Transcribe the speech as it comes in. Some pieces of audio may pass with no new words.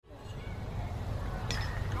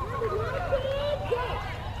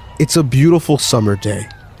It's a beautiful summer day.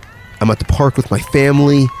 I'm at the park with my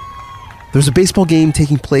family. There's a baseball game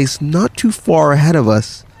taking place not too far ahead of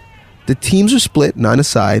us. The teams are split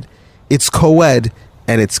 9-a-side. It's co-ed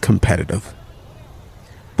and it's competitive.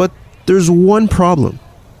 But there's one problem.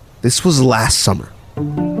 This was last summer.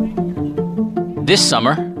 This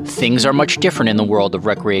summer, things are much different in the world of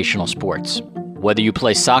recreational sports. Whether you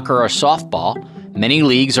play soccer or softball, many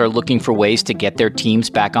leagues are looking for ways to get their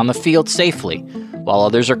teams back on the field safely, while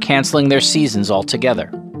others are canceling their seasons altogether.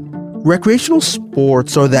 Recreational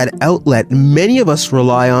sports are that outlet many of us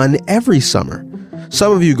rely on every summer.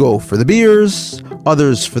 Some of you go for the beers,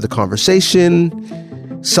 others for the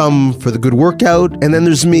conversation, some for the good workout, and then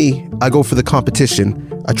there's me. I go for the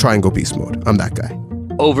competition. I try and go beast mode. I'm that guy.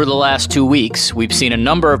 Over the last 2 weeks, we've seen a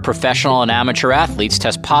number of professional and amateur athletes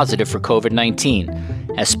test positive for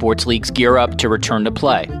COVID-19 as sports leagues gear up to return to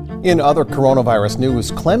play. In other coronavirus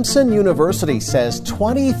news, Clemson University says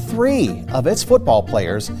 23 of its football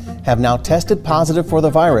players have now tested positive for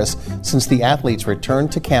the virus since the athletes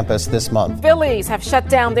returned to campus this month. Phillies have shut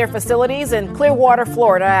down their facilities in Clearwater,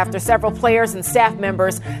 Florida, after several players and staff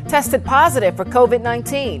members tested positive for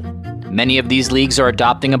COVID-19. Many of these leagues are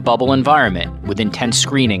adopting a bubble environment with intense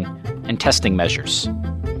screening and testing measures.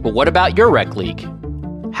 But what about your rec league?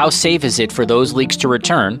 How safe is it for those leagues to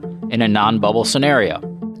return in a non-bubble scenario?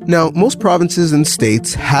 Now, most provinces and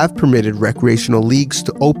states have permitted recreational leagues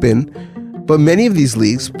to open, but many of these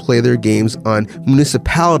leagues play their games on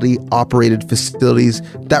municipality-operated facilities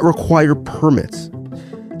that require permits.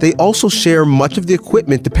 They also share much of the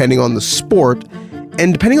equipment depending on the sport,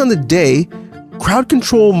 and depending on the day, crowd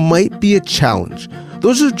control might be a challenge.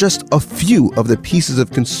 Those are just a few of the pieces of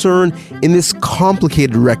concern in this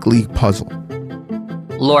complicated rec league puzzle.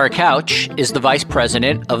 Laura Couch is the vice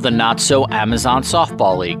president of the Not-So-Amazon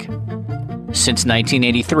Softball League. Since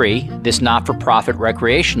 1983, this not-for-profit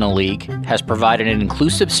recreational league has provided an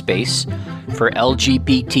inclusive space for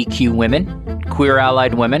LGBTQ women, queer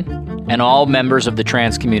allied women, and all members of the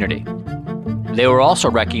trans community. They were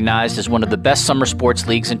also recognized as one of the best summer sports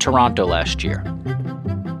leagues in Toronto last year.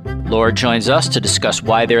 Laura joins us to discuss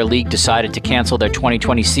why their league decided to cancel their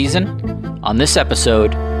 2020 season on this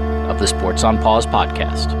episode of the Sports on Pause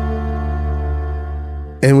podcast.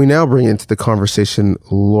 And we now bring into the conversation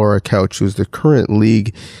Laura Couch, who's the current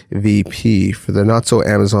league VP for the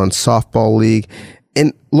Not-So-Amazon Softball League.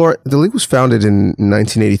 And Laura, the league was founded in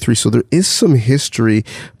 1983, so there is some history,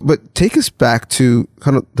 but take us back to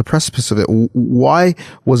kind of the precipice of it. Why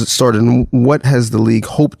was it started, and what has the league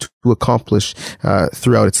hoped to accomplish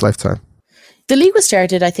throughout its lifetime? The league was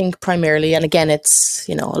started, I think, primarily, and again, it's,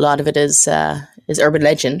 a lot of it is urban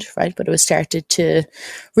legend, right? But it was started to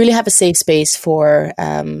really have a safe space for,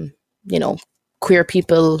 queer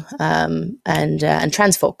people and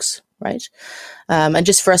trans folks, right? And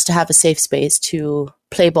just for us to have a safe space to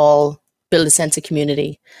play ball, build a sense of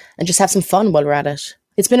community, and just have some fun while we're at it.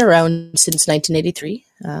 It's been around since 1983.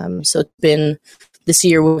 So it's been, this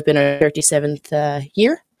year we've been our 37th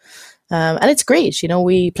year. And it's great.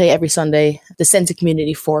 We play every Sunday. The sense of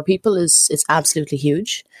community for people is absolutely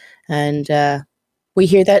huge. And we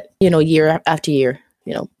hear that, year after year.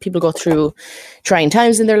 People go through trying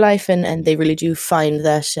times in their life and they really do find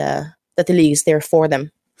that the league is there for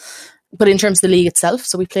them. But in terms of the league itself,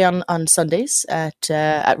 so we play on Sundays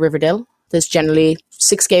at Riverdale. There's generally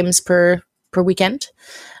 6 games per weekend.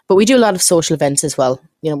 But we do a lot of social events as well.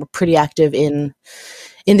 We're pretty active in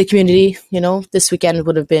the community. This weekend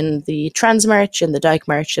would have been the Trans March and the Dyke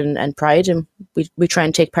March and Pride, and we try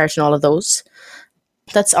and take part in all of those.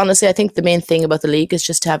 That's honestly, I think the main thing about the league is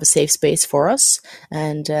just to have a safe space for us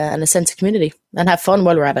and a sense of community and have fun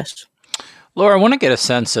while we're at it. Laura, I want to get a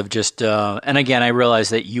sense of just, and again, I realize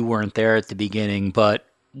that you weren't there at the beginning, but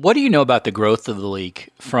what do you know about the growth of the league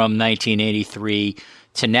from 1983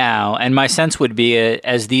 to now? And my sense would be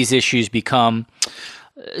as these issues become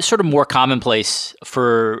sort of more commonplace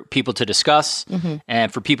for people to discuss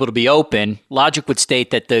and for people to be open, logic would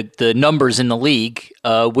state that the numbers in the league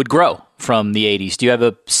would grow from the 80s. Do you have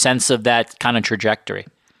a sense of that kind of trajectory?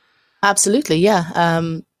 Absolutely, yeah.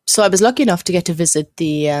 So I was lucky enough to get to visit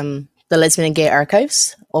the Lesbian and Gay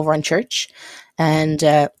Archives over on Church, and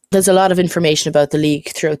there's a lot of information about the league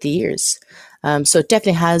throughout the years. So it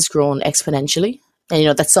definitely has grown exponentially.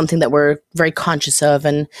 And, that's something that we're very conscious of.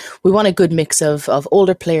 And we want a good mix of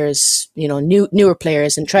older players, newer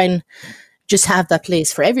players, and try and just have that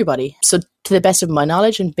place for everybody. So to the best of my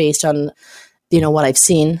knowledge and based on, what I've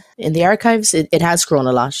seen in the archives, it has grown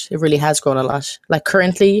a lot. It really has grown a lot. Like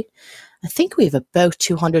currently, I think we have about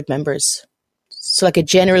 200 members. So like a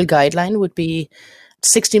general guideline would be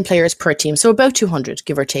 16 players per team. So about 200,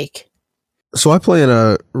 give or take. So I play in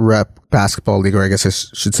a rep basketball league, or I guess I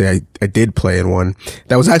should say I did play in one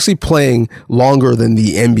that was actually playing longer than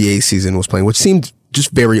the NBA season was playing, which seemed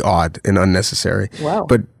just very odd and unnecessary. Wow.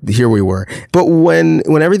 But here we were. But when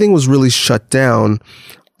everything was really shut down,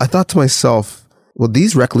 I thought to myself, well,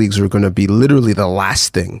 these rec leagues are going to be literally the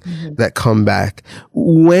last thing that come back.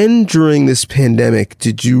 When during this pandemic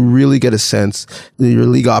did you really get a sense that your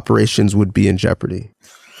league operations would be in jeopardy?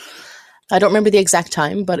 I don't remember the exact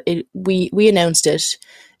time, but we announced it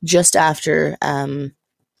just after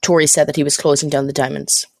Tory said that he was closing down the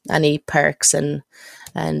diamonds, any parks and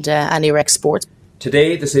any rec sports.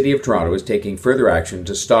 Today, the City of Toronto is taking further action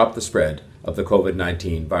to stop the spread of the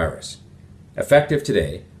COVID-19 virus. Effective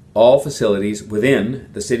today, all facilities within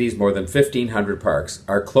the city's more than 1,500 parks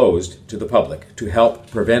are closed to the public to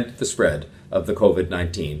help prevent the spread of the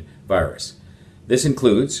COVID-19 virus. This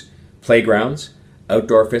includes playgrounds,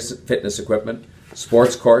 outdoor fitness equipment,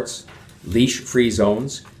 sports courts, leash-free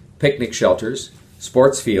zones, picnic shelters,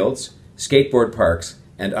 sports fields, skateboard parks,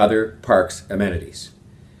 and other parks amenities.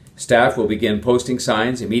 Staff will begin posting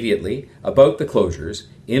signs immediately about the closures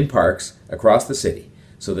in parks across the city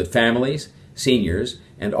so that families, seniors,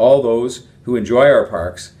 and all those who enjoy our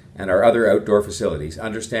parks and our other outdoor facilities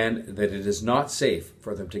understand that it is not safe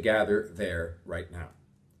for them to gather there right now.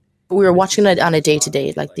 We were watching it on a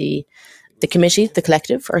day-to-day, like the committee, the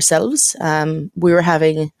collective, ourselves. We were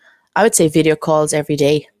having, I would say, video calls every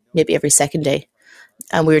day, maybe every second day.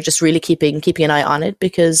 And we were just really keeping an eye on it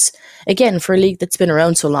because, again, for a league that's been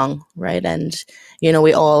around so long, right? And, you know,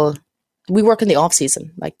 we work in the off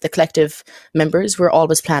season, like the collective members, we're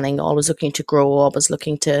always planning, always looking to grow, always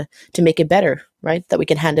looking to make it better, right? That we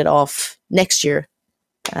can hand it off next year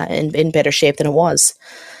in better shape than it was.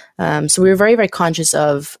 So we were very, very conscious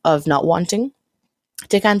of not wanting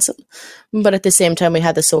to cancel, but at the same time, we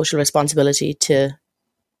had the social responsibility to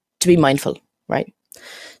be mindful, right?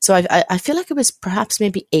 So I feel like it was perhaps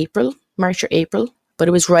maybe March or April, but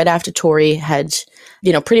it was right after Tory had,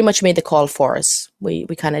 you know, pretty much made the call for us. We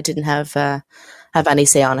kind of didn't have any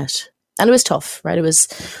say on it, and it was tough, right? It was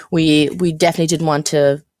we definitely didn't want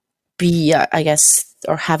to be, I guess,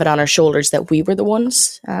 or have it on our shoulders that we were the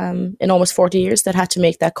ones in almost 40 years that had to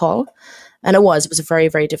make that call, and it was a very,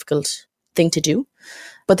 very difficult thing to do,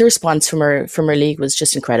 but the response from our league was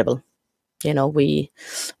just incredible. You know, we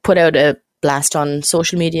put out a blast on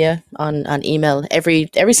social media, on email, every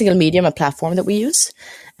single medium and platform that we use.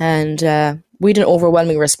 And we had an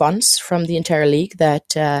overwhelming response from the entire league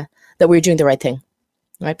that we were doing the right thing,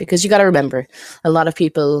 right? Because you got to remember, a lot of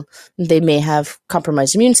people, they may have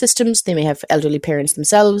compromised immune systems, they may have elderly parents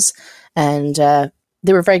themselves, and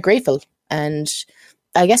they were very grateful and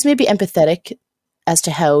I guess maybe empathetic as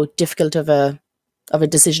to how difficult of a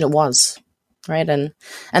decision it was. Right. And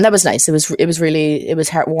that was nice. It was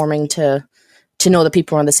heartwarming to know that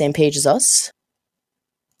people were on the same page as us.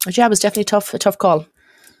 But yeah, it was definitely a tough call.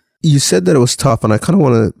 You said that it was tough, and I kind of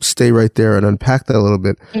want to stay right there and unpack that a little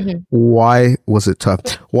bit. Mm-hmm. Why was it tough?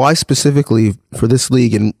 Why specifically for this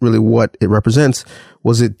league and really what it represents,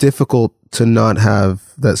 was it difficult to not have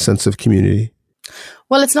that sense of community?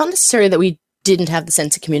 Well, it's not necessarily that we didn't have the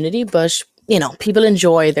sense of community, but, you know, people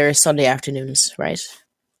enjoy their Sunday afternoons, right?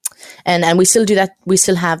 And we still do that. We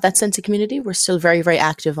still have that sense of community. We're still very, very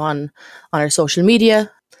active on our social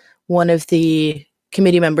media. One of the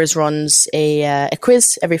committee members runs a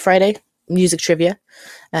quiz every Friday, music trivia,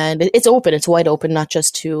 and it's open. It's wide open, not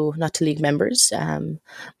to league members.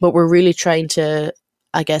 But we're really trying to,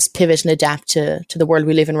 I guess, pivot and adapt to the world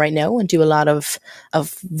we live in right now, and do a lot of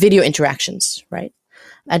video interactions, right,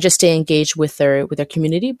 and just stay engaged with their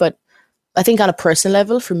community. But I think on a personal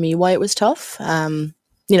level, for me, why it was tough.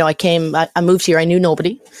 You know, I moved here. I knew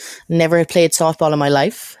nobody, never had played softball in my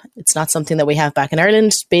life. It's not something that we have back in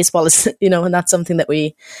Ireland. Baseball is, you know, not something that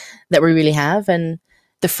we really have. And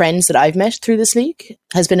the friends that I've met through this league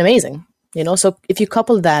has been amazing, you know. So if you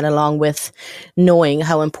couple that along with knowing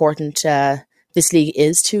how important this league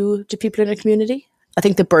is to people in the community, I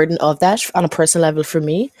think the burden of that on a personal level for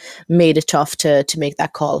me made it tough to make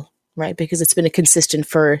that call, right? Because it's been a consistent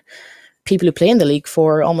for people who play in the league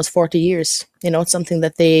for almost 40 years. You know, it's something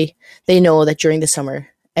that they know that during the summer,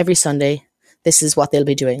 every Sunday, this is what they'll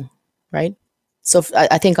be doing, right? So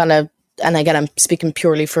I think and again, I'm speaking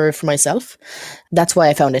purely for myself, that's why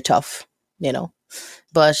I found it tough, you know.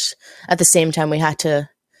 But at the same time, we had to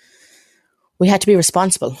be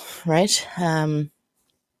responsible, right? And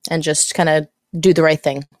just kind of do the right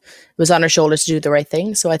thing. It was on our shoulders to do the right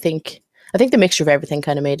thing. So I think the mixture of everything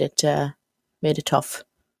kind of made it tough.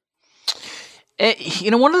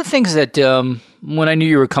 One of the things that when I knew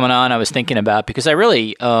you were coming on, I was thinking about, because I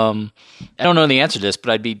really, I don't know the answer to this,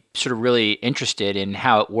 but I'd be sort of really interested in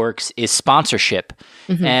how it works, is sponsorship.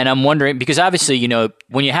 Mm-hmm. And I'm wondering, because obviously,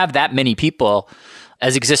 when you have that many people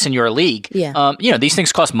as exists in your league, these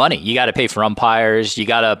things cost money. You got to pay for umpires. You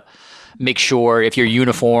got to make sure if your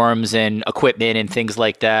uniforms and equipment and things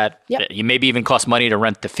like that, you maybe even cost money to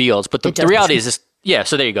rent the fields. But the reality is this. Yeah,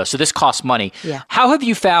 so there you go. So this costs money. Yeah. How have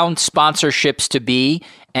you found sponsorships to be,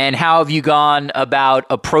 and how have you gone about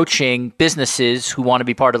approaching businesses who want to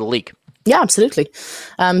be part of the league? Yeah, absolutely.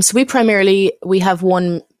 So we have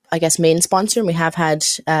one, I guess, main sponsor, and we have had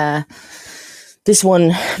this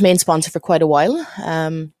one main sponsor for quite a while.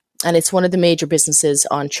 And it's one of the major businesses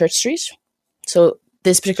on Church Street. So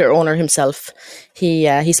this particular owner himself,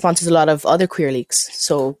 he sponsors a lot of other queer leagues.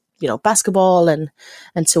 So, basketball and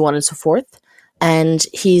so on and so forth. And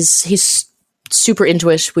he's super into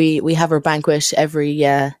it. We have our banquet every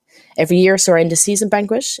year, so our end of season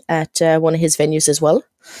banquet at one of his venues as well.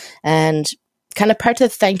 And kind of part of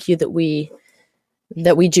the thank you that we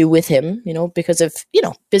do with him, because of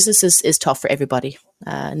business is tough for everybody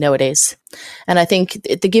nowadays. And I think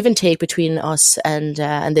the give and take between us and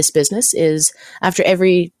this business is after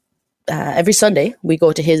every Sunday we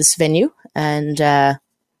go to his venue, and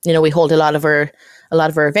we hold a lot of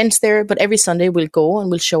our events there, but every Sunday we'll go and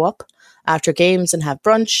we'll show up after games and have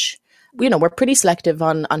brunch. We're pretty selective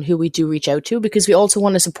on who we do reach out to, because we also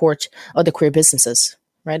want to support other queer businesses,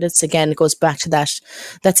 right? It goes back to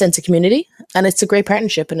that sense of community, and it's a great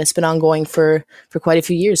partnership, and it's been ongoing for quite a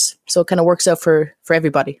few years. So it kind of works out for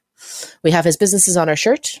everybody. We have his businesses on our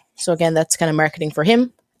shirt. So again, that's kind of marketing for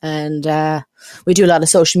him. And we do a lot of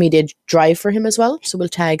social media drive for him as well. So we'll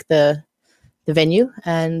tag the venue,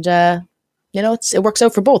 and it works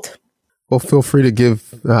out for both. Well, feel free to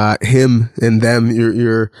give him and them,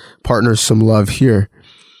 your partners, some love here.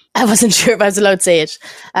 I wasn't sure if I was allowed to say it.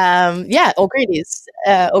 O'Grady's.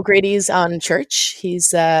 O'Grady's on Church.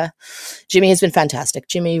 Jimmy has been fantastic.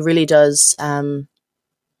 Jimmy really does.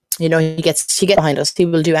 He gets behind us. He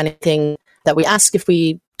will do anything that we ask. If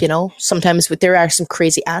we, sometimes there are some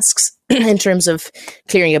crazy asks in terms of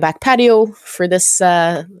clearing a back patio for this.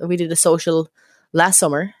 We did a social last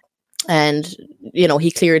summer. And,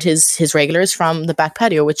 he cleared his regulars from the back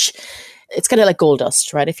patio, which it's kind of like gold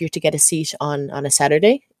dust, right? If you're to get a seat on a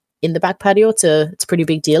Saturday in the back patio, it's a pretty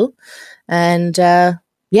big deal. And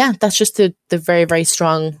that's just the very, very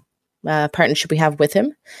strong partnership we have with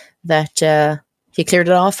him, that he cleared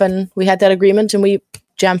it off, and we had that agreement, and we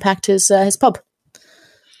jam-packed his pub.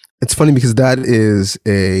 It's funny because that is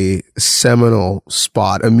a seminal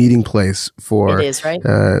spot, a meeting place for it is, right?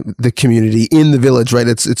 The community in the village, right?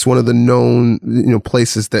 It's one of the known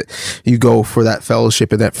places that you go for that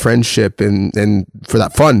fellowship and that friendship and for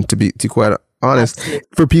that fun, to be quite honest. Absolutely.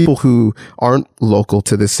 For people who aren't local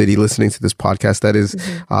to this city listening to this podcast, that is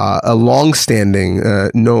a long-standing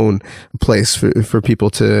known place for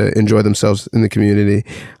people to enjoy themselves in the community.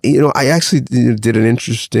 I actually did an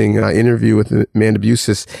interesting interview with Amanda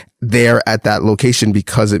Busis there at that location,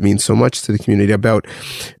 because it means so much to the community, about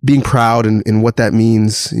being proud and what that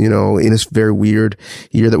means, in this very weird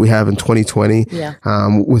year that we have in 2020,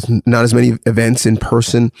 with not as many events in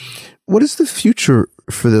person. What is the future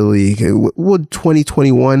for the league? What would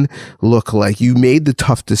 2021 look like? You made the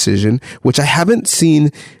tough decision, which I haven't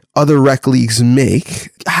seen other rec leagues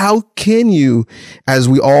make. How can you, as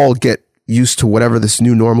we all get used to whatever this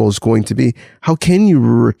new normal is going to be, how can you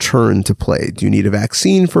return to play? Do you need a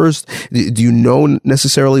vaccine first? Do you know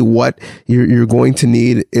necessarily what you're going to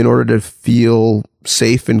need in order to feel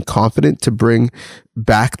safe and confident to bring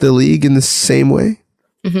back the league in the same way?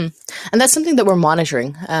 Mm-hmm. And that's something that we're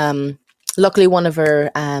monitoring. Luckily, one of our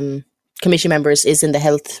committee members is in the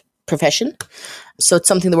health profession. So it's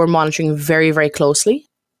something that we're monitoring very, very closely.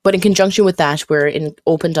 But in conjunction with that, we're in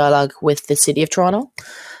open dialogue with the City of Toronto.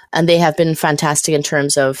 And they have been fantastic in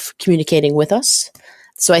terms of communicating with us.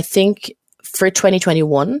 So I think for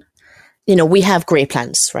 2021, we have great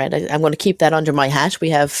plans, right? I'm going to keep that under my hat.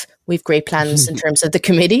 We've great plans in terms of the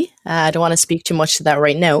committee. I don't want to speak too much to that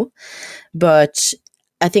right now. But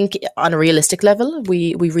I think on a realistic level,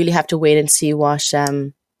 we really have to wait and see what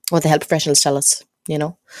the health professionals tell us,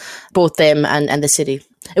 both them and the city.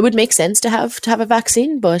 It would make sense to have a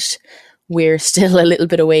vaccine, but we're still a little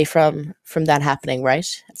bit away from that happening, right?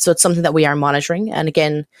 So it's something that we are monitoring. And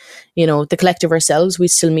again, the collective ourselves, we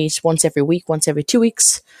still meet once every week, once every 2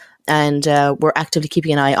 weeks, and we're actively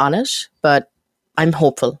keeping an eye on it. But I'm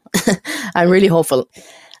hopeful. I'm really hopeful.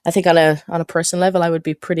 I think on a personal level, I would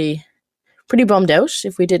be pretty bummed out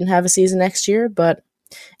if we didn't have a season next year. But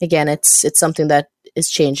again, it's something that is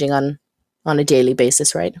changing on on a daily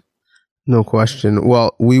basis, right? No question.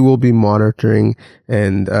 Well, we will be monitoring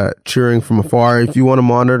and cheering from afar. If you want to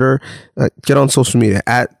monitor, get on social media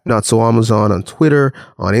at NotSoAmazon on Twitter,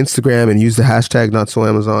 on Instagram, and use the hashtag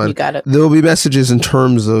NotSoAmazon. You got it. There will be messages in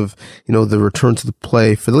terms of, the return to the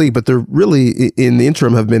play for the league, but there really, in the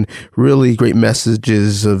interim, have been really great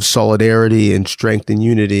messages of solidarity and strength and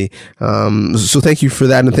unity. So thank you for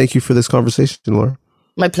that, and thank you for this conversation, Laura.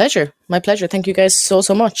 My pleasure. My pleasure. Thank you guys so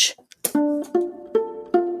much.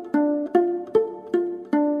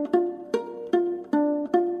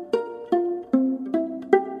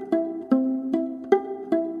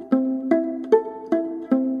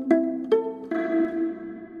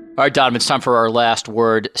 All right, Donovan, it's time for our last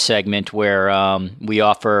word segment where we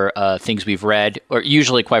offer things we've read, or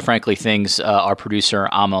usually, quite frankly, things our producer,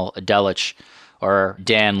 Amal Delich, or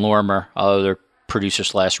Dan Lormer, other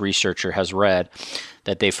producer/researcher, has read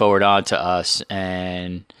that they forward on to us.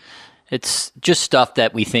 And it's just stuff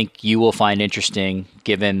that we think you will find interesting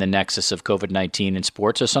given the nexus of COVID-19 in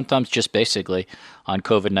sports, or sometimes just basically on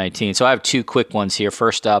COVID-19. So I have two quick ones here.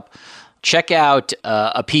 First up, check out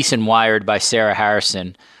a piece in Wired by Sarah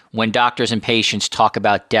Harrison, When Doctors and Patients Talk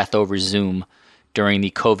About Death Over Zoom During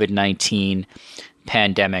the COVID-19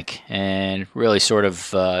 Pandemic, and really sort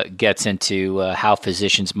of gets into how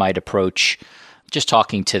physicians might approach just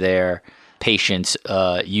talking to their patients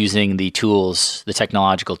using the tools, the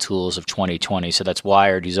technological tools of 2020. So that's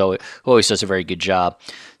Wired. He's always does a very good job.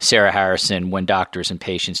 Sarah Harrison, When Doctors and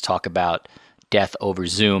Patients Talk About Death Over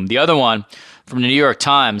Zoom. The other one from the New York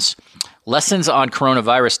Times, Lessons on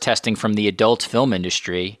Coronavirus Testing from the Adult Film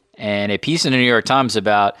Industry, and a piece in the New York Times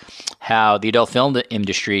about how the adult film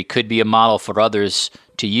industry could be a model for others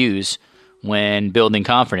to use when building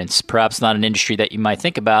confidence. Perhaps not an industry that you might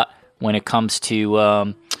think about when it comes to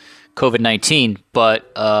COVID-19,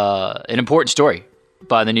 but an important story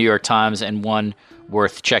by the New York Times and one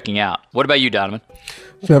worth checking out. What about you, Donovan?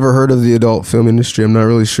 Never heard of the adult film industry. I'm not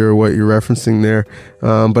really sure what you're referencing there,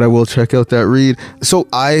 but I will check out that read. So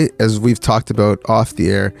as we've talked about off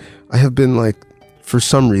the air, I have been for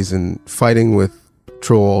some reason, fighting with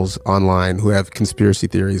trolls online who have conspiracy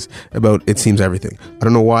theories about it seems everything. I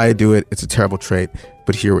don't know why I do it. It's a terrible trait,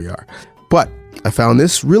 but here we are. But I found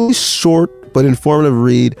this really short but informative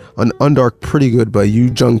read on Undark Pretty Good by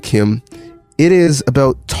Yoo Jung Kim. It is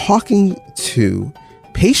about talking to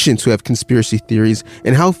patients who have conspiracy theories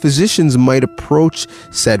and how physicians might approach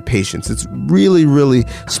said patients. It's really, really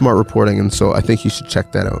smart reporting, and so I think you should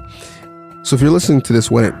check that out. So if you're listening to this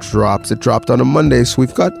when it dropped on a Monday, so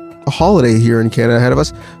we've got a holiday here in Canada ahead of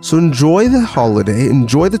us. So enjoy the holiday,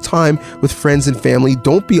 enjoy the time with friends and family.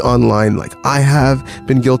 Don't be online like I have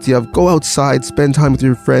been guilty of. Go outside, spend time with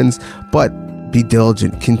your friends, but be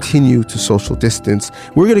diligent. Continue to social distance.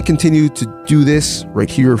 We're going to continue to do this right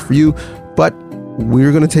here for you, but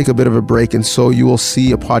we're going to take a bit of a break, and so you will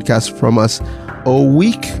see a podcast from us a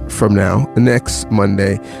week from now, next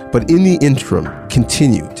Monday. But in the interim,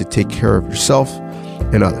 continue to take care of yourself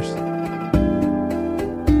and others.